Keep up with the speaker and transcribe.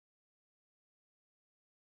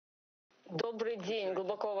Good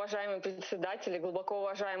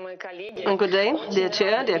day, dear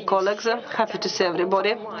Chair, dear colleagues. Happy to see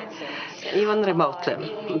everybody, even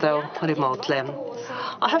remotely, though remotely.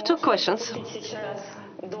 I have two questions.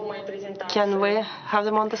 Can we have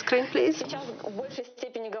them on the screen, please?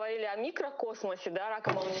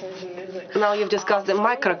 Now you've discussed the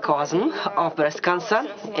microcosm of breast cancer.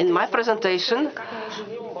 In my presentation,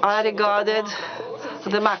 I regarded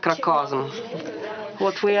the macrocosm,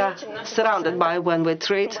 what we are surrounded by when we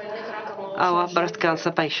treat our breast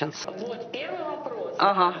cancer patients.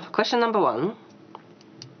 Question number one.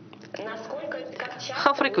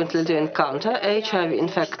 How frequently do you encounter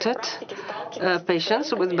HIV-infected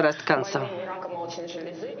patients with breast cancer?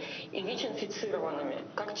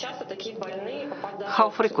 How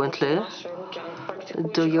frequently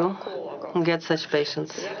do you get such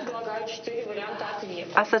patients?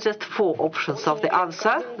 I suggest 4 options of the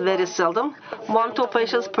answer. Very seldom, 1-2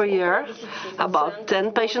 patients per year, about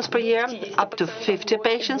 10 patients per year, up to 50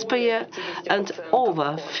 patients per year, and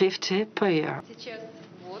over 50 per year.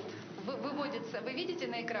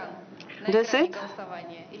 That's it?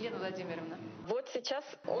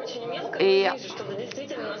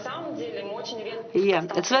 Yeah,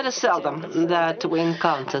 it's very seldom that we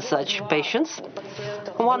encounter such patients,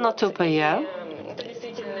 1 or 2 per year.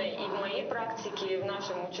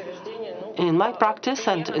 In my practice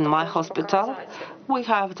and in my hospital, we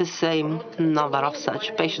have the same number of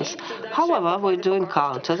such patients. However, we do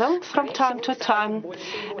encounter them from time to time,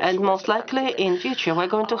 and most likely in future we're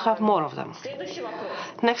going to have more of them.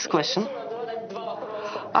 Next question.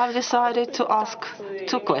 I've decided to ask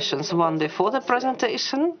 2 questions, one before the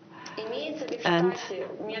presentation, and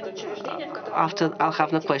after I'll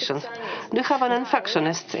have no questions. Do you have an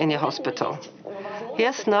infectionist in your hospital?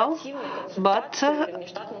 Yes, no, but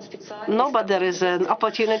there is an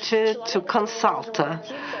opportunity to consult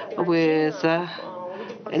with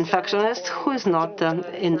infectionist who is not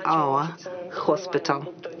in our hospital.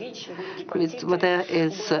 Whether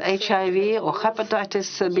it's HIV or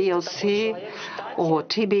hepatitis B or C or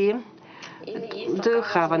TB, do you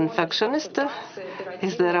have an infectionist?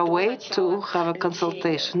 Is there a way to have a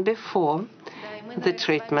consultation before the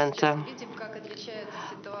treatment?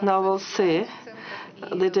 Now we'll see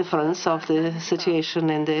the difference of the situation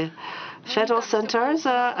in the federal centers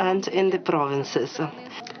and in the provinces.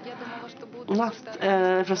 Not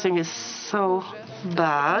everything is so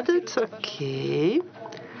bad. It's okay.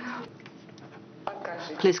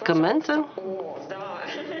 Please comment.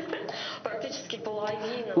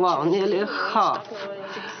 Wow, nearly half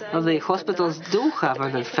of the hospitals do have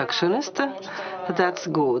an infectionist. That's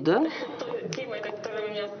good.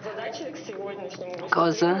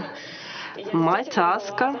 Because my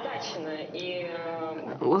task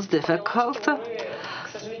was difficult.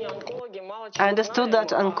 I understood that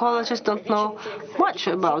oncologists don't know much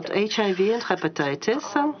about HIV and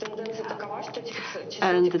hepatitis.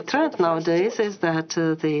 And the trend nowadays is that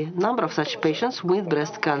the number of such patients with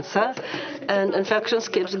breast cancer and infections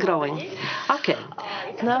keeps growing. Okay,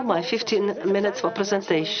 now my 15 minutes for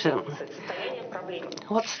presentation.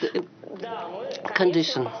 What's the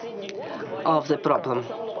condition of the problem?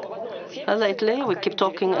 Lately, we keep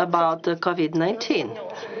talking about COVID-19,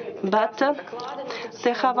 but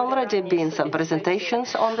there have already been some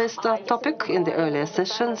presentations on this topic in the earlier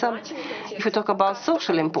sessions. If we talk about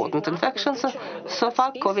socially important infections, so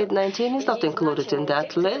far COVID-19 is not included in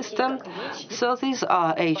that list. So these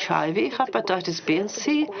are HIV, hepatitis B and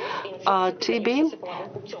C, TB,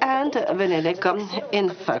 and veneric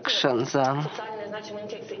infections.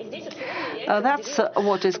 That's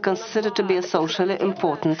what is considered to be a socially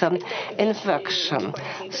important infection.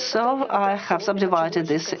 So I have subdivided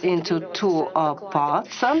this into 2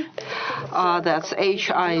 parts. That's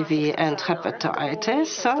HIV and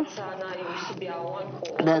hepatitis.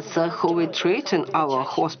 That's who we treat in our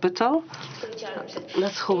hospital.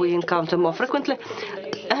 That's who we encounter more frequently.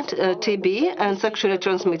 And TB and sexually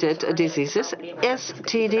transmitted diseases,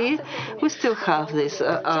 STD. We still have this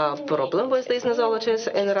problem with these nosologies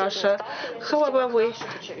in Russia. However, we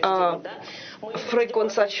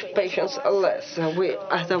frequent such patients less. We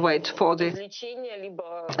either wait for the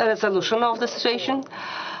resolution of the situation,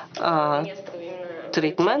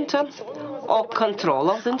 treatment, or control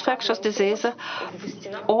of the infectious disease,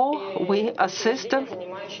 or we assist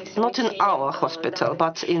not in our hospital,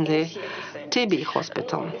 but in the TB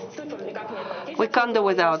hospital. We can't do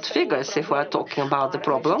without figures if we're talking about the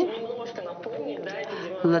problem.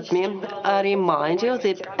 Let me remind you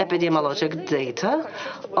the epidemiologic data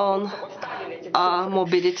on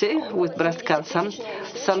morbidity with breast cancer.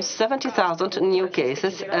 some 70,000 new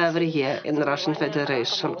cases every year in the Russian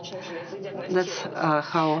Federation. That's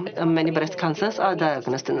how many breast cancers are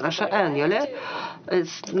diagnosed in Russia annually.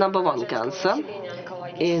 It's #1 cancer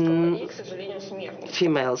in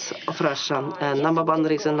females of Russia and #1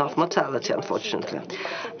 reason of mortality, unfortunately.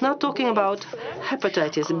 Now talking about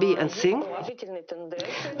hepatitis B and C,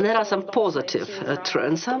 there are some positive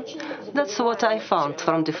trends. That's what I found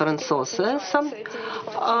from different sources.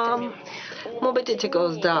 Morbidity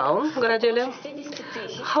goes down gradually.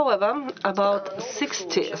 However, about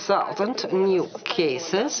 60,000 new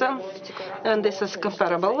cases, and this is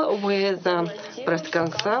comparable with breast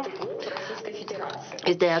cancer,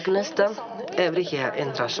 is diagnosed every year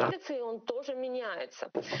in Russia.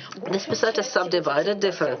 This percentage is subdivided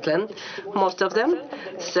differently. Most of them,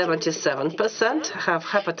 77%, have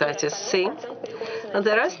hepatitis C, and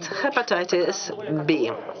the rest hepatitis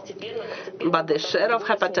B. But the share of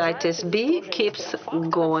hepatitis B keeps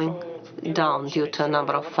going down due to a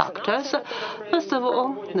number of factors. First of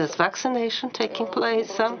all, there's vaccination taking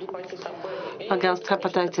place against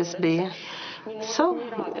hepatitis B. So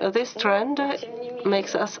this trend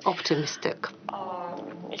makes us optimistic.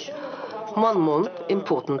 One more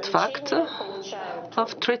important fact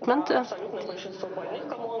of treatment: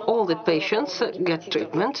 all the patients get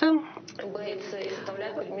treatment,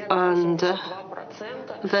 and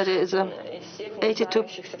there is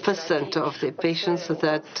 82% of the patients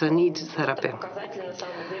that need therapy.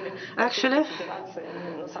 Actually,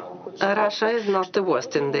 Russia is not the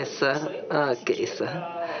worst in this case,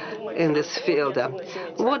 in this field.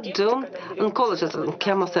 What do oncologists and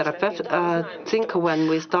chemotherapists think when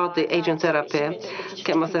we start the agent therapy,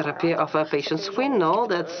 chemotherapy of our patients? We know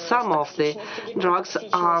that some of the drugs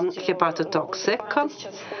are hepatotoxic.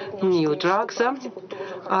 New drugs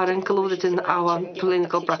are included in our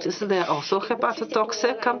clinical practice. They are also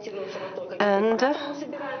hepatotoxic. And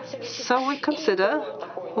so we consider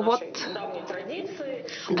what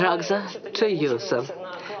drugs to use.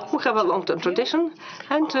 We have a long-term tradition,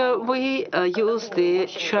 and we use the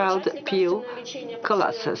child pill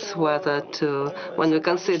classes when we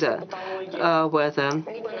consider whether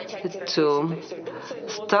to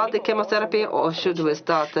start the chemotherapy or should we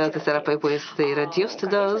start the therapy with the reduced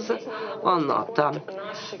dose or not.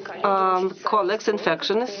 Colleagues,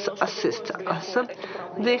 infectionists assist us.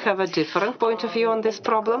 They have a different point of view on this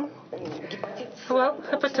problem. Well,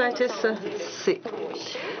 hepatitis C.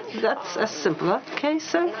 That's a simpler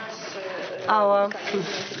case. Our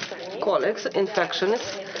colleagues,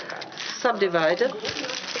 infectionists, subdivided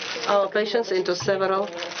our patients into several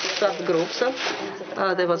subgroups.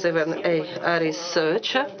 There was even a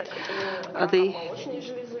research. The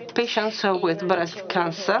patients with breast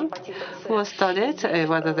cancer were studied,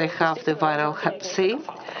 whether they have the viral hep C,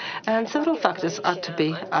 and several factors are to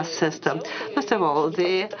be assessed. First of all,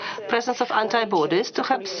 the presence of antibodies to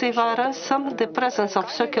hep C virus, the presence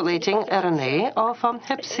of circulating RNA of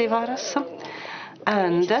hep C virus,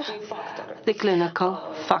 and the clinical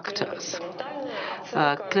factors.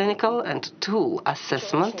 Clinical and tool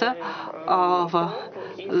assessment of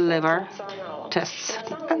liver tests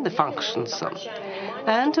and the functions.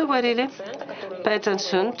 And we really pay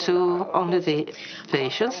attention to only the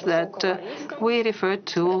patients that we refer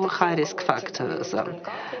to high-risk factors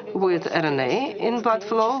with RNA in blood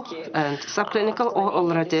flow and subclinical or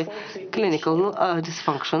already clinical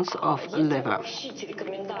dysfunctions of liver.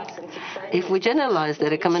 If we generalize the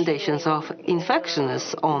recommendations of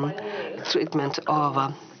infectionists on treatment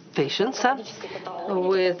of patients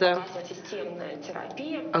with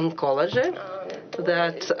oncology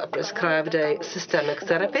that prescribed a systemic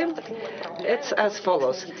therapy, it's as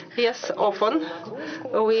follows. Yes, often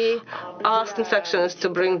we ask infectionists to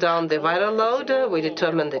bring down the viral load. We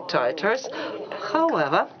determine the titers.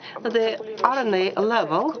 However, the RNA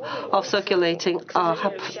level of circulating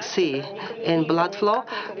hep C in blood flow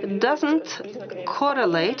doesn't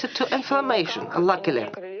correlate to inflammation, luckily.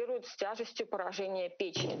 It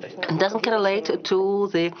doesn't correlate to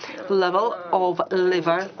the level of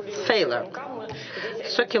liver failure.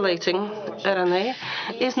 Circulating RNA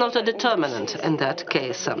is not a determinant in that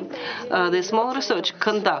case. The small research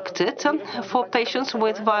conducted for patients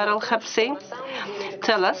with viral hep C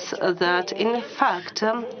tell us that, in fact,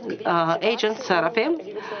 agent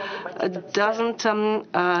therapy doesn't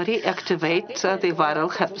reactivate the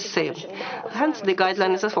viral hep C. Hence, the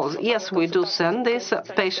guideline is as follows. Yes, we do send these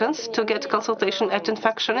patients to get consultation at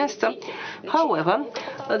infectionist. However,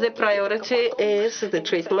 the priority is the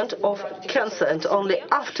treatment of cancer, and only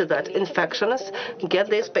after that, infectionists get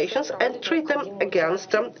these patients and treat them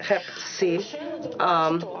against hep C.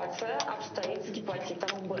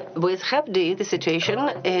 With hep D, the situation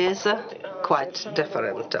is quite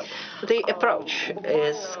different. The approach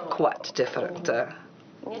is quite different.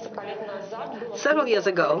 Several years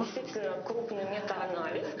ago,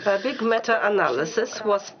 a big meta-analysis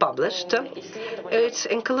was published. It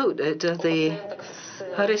included the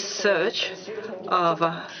research of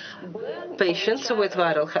patients with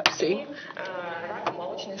viral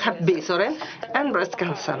Hep B, and breast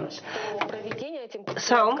cancer.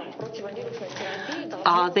 So,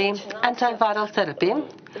 the antiviral therapy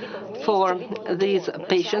for these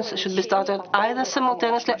patients should be started either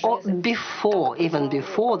simultaneously or even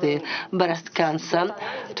before the breast cancer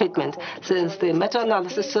treatment, since the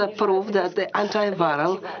meta-analysis proved that the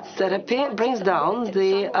antiviral therapy brings down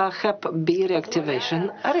the Hep B reactivation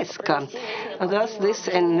risk. Thus, this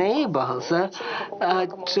enables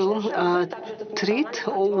to treat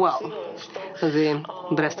well the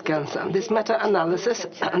breast cancer. This meta-analysis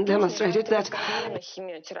demonstrated that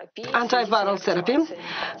antiviral therapy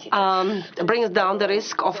brings down the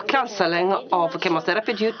risk of cancelling of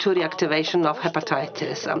chemotherapy due to reactivation of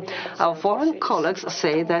hepatitis. Our foreign colleagues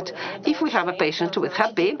say that if we have a patient with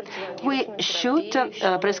Hep B, we should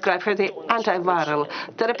prescribe her the antiviral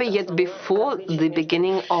therapy yet before the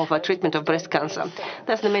beginning of a treatment of breast cancer.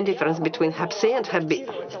 That's the main difference between Hep C and Hep B.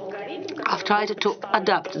 I've tried to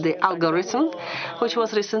adapt the algorithm which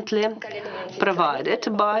was recently provided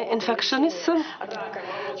by infectionists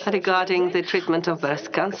regarding the treatment of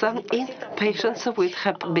breast cancer in patients with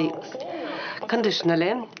Hep B.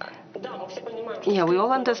 Conditionally, we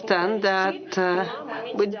all understand that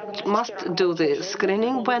we must do the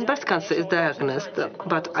screening when breast cancer is diagnosed,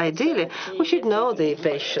 but ideally we should know the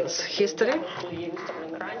patient's history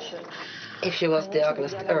if she was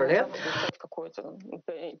diagnosed earlier,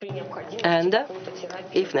 and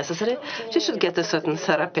if necessary, she should get a certain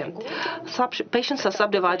therapy. Patients are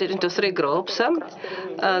subdivided into 3 groups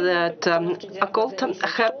that are called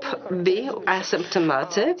Hep B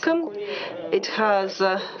asymptomatic. It has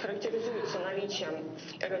the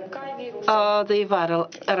viral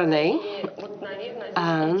RNA,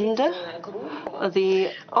 and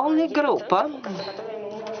the only group,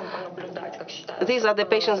 these are the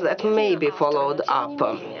patients that may be followed up.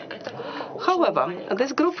 However,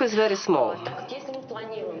 this group is very small.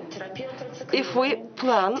 If we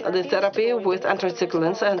plan the therapy with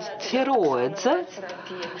anthracyclines and steroids,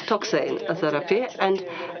 toxin therapy, and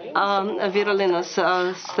virulinous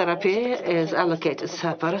therapy is allocated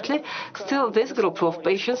separately, still this group of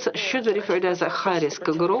patients should be referred as a high-risk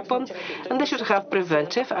group, and they should have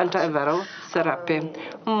preventive antiviral therapy.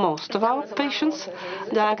 Most of our patients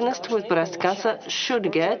diagnosed with breast cancer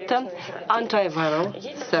should get antiviral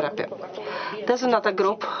therapy. There's another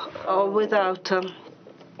group without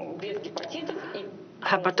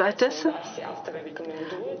hepatitis.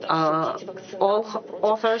 All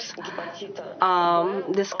authors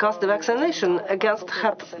discuss the vaccination against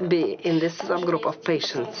Hep B in this subgroup of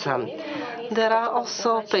patients. There are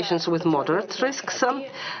also patients with moderate risks.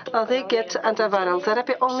 They get antiviral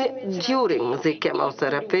therapy only during the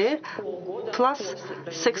chemotherapy, plus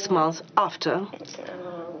 6 months after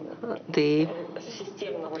the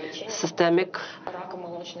systemic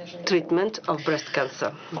treatment of breast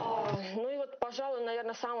cancer.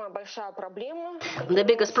 The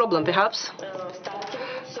biggest problem, perhaps,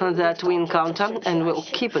 that we encounter, and we'll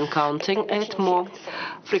keep encountering it more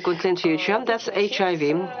frequently in future, that's HIV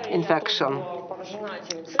infection.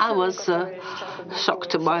 I was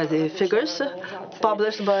shocked by the figures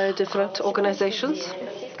published by different organizations.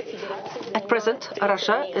 At present,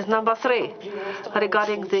 Russia is number 3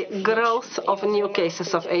 regarding the growth of new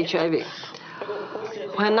cases of HIV.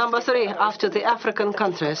 We're number 3 after the African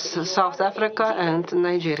countries, South Africa and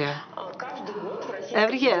Nigeria.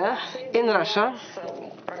 Every year in Russia,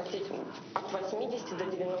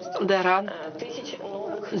 there are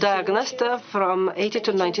diagnosed from 80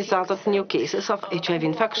 to 90,000 new cases of HIV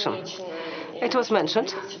infection. It was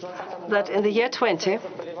mentioned that in the year 20,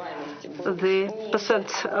 the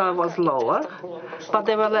percent was lower, but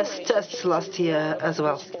there were less tests last year as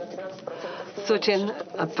well.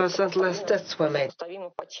 13% less tests were made.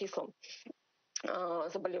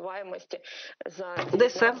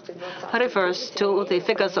 This refers to the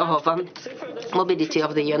figures of morbidity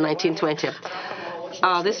of the year 1920.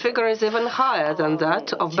 This figure is even higher than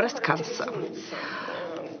that of breast cancer.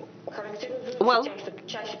 Well,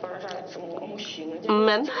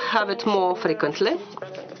 men have it more frequently,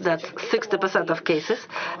 that's 60% of cases,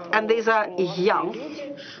 and these are young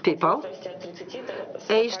people,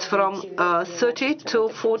 aged from 30 to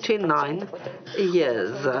 49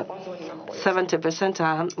 years. 70%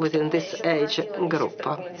 are within this age group.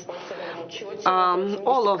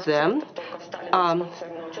 All of them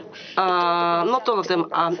not all of them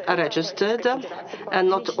are registered, and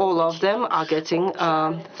not all of them are getting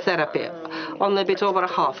therapy. Only a bit over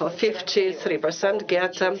half, 53%,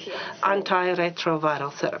 get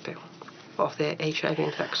antiretroviral therapy of the HIV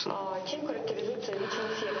infection.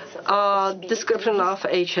 Description of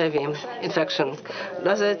HIV infection.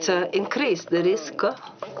 Does it increase the risk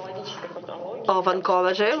of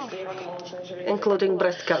oncology, including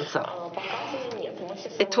breast cancer?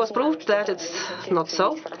 It was proved that it's not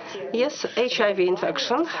so. Yes, HIV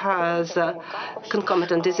infection has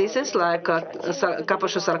concomitant diseases like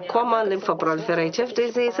Kaposi sarcoma, lymphoproliferative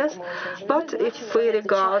diseases, but if we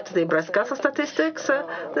regard the breast cancer statistics,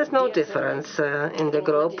 there's no difference in the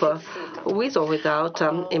group with or without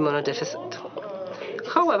immunodeficit.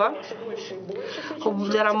 However,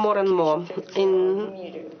 there are more and more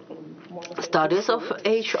in studies of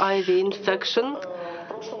HIV infection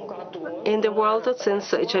in the world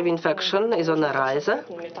since HIV infection is on the rise. A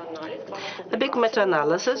big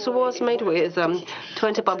meta-analysis was made with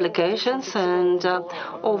 20 publications, and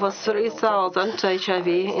over 3,000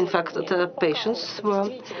 HIV-infected patients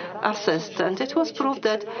were assessed. And it was proved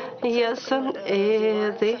that, yes,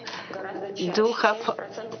 they do have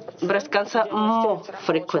breast cancer more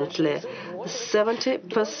frequently.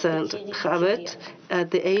 70% have it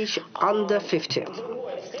at the age under 50.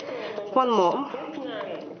 One more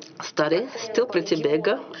study, still pretty big.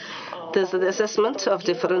 There's the assessment of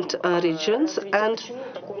different regions and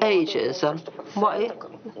ages. Why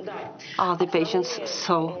are the patients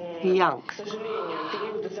so young?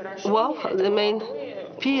 Well, the main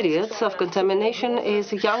periods of contamination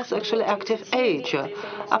is young sexually active age,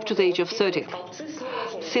 up to the age of 30.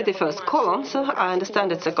 See the first columns. I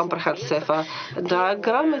understand it's a comprehensive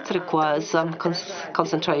diagram. It requires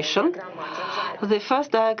concentration. The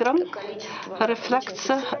first diagram reflects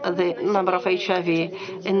the number of HIV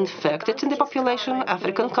infected in the population.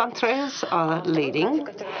 African countries are leading.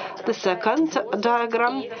 The second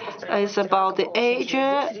diagram is about the age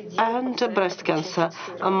and breast cancer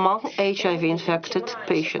among HIV-infected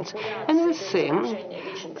patients. And we see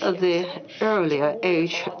the earlier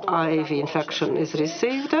HIV infection is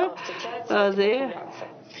received, the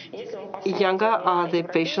younger are the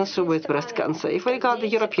patients with breast cancer. If we regard the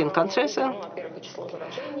European countries,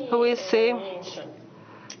 we see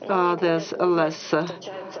there's less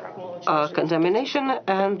contamination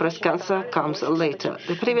and breast cancer comes later.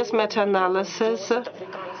 The previous meta-analysis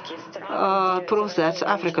proves that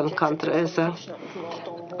African countries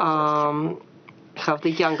have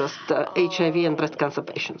the youngest HIV and breast cancer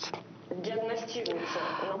patients.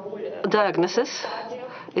 Diagnosis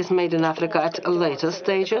is made in Africa at later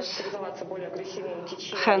stages,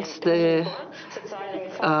 hence the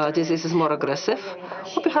disease is more aggressive,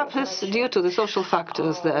 or perhaps it's due to the social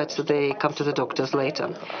factors that they come to the doctors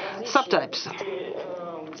later. Subtypes.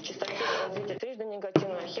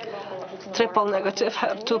 Triple negative,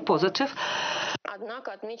 HER2 positive.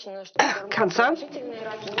 Cancer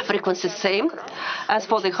frequency same. As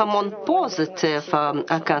for the hormone-positive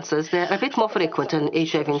cancers, they are a bit more frequent in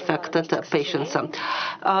HIV-infected patients.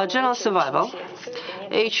 General survival.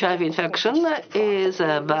 HIV infection is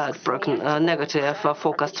a bad negative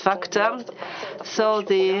forecast factor, so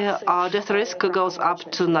the death risk goes up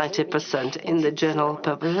to 90% in the general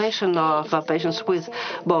population of patients with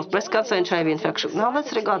both breast cancer and HIV infection. Now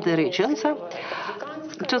let's regard the regions.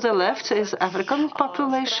 To the left is African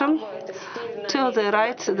population. To the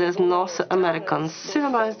right, there's North American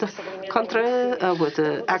civilized country with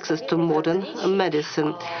access to modern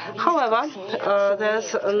medicine. However,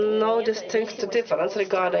 there's no distinct difference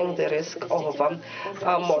regarding the risk of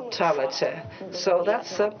mortality. So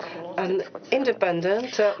that's an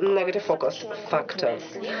independent negative focus factor.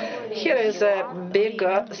 Here is a big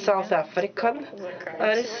South African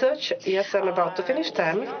research. Yes, I'm about to finish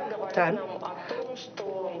time.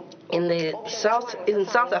 In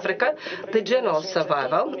South Africa, the general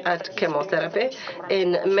survival at chemotherapy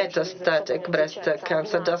in metastatic breast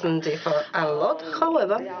cancer doesn't differ a lot.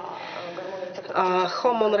 However,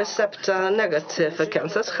 hormone receptor negative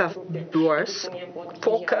cancers have worse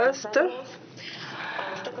forecast.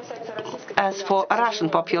 As for Russian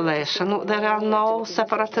population, there are no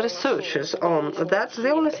separate researches on that. The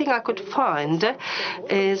only thing I could find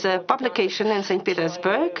is a publication in St.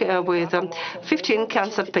 Petersburg with 15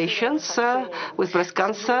 cancer patients with breast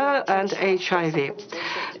cancer and HIV.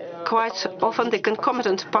 Quite often the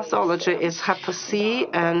concomitant pathology is Hep C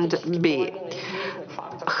and B.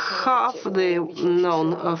 Half the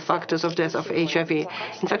known factors of death of HIV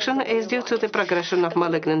infection is due to the progression of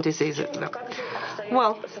malignant disease.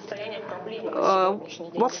 Well,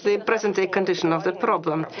 what's the present-day condition of the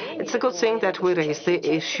problem? It's a good thing that we raised the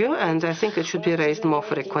issue, and I think it should be raised more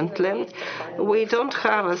frequently. We don't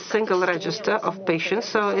have a single register of patients,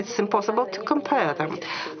 so it's impossible to compare them.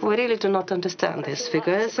 We really do not understand these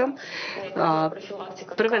figures.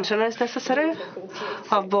 Prevention is necessary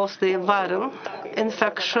of both the viral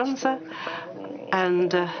infections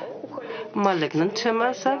and malignant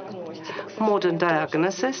tumors. Modern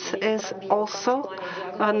diagnosis is also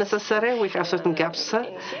necessary. We have certain gaps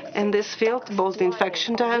in this field, both the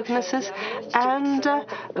infection diagnosis and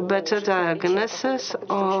better diagnosis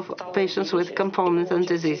of patients with components and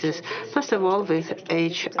diseases. First of all, with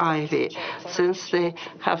HIV, since they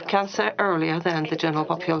have cancer earlier than the general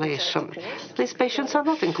population. These patients are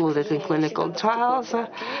not included in clinical trials.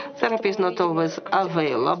 Therapy is not always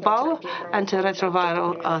available.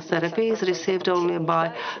 Antiretroviral therapy is received only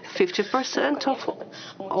by 50% of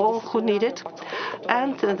all who need it.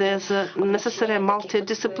 And there's a necessary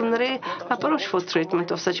multidisciplinary approach for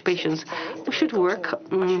treatment of such patients. We should work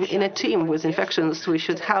in a team with infections. We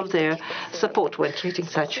should have their support when treating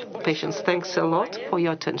such patients. Thanks a lot for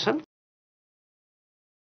your attention.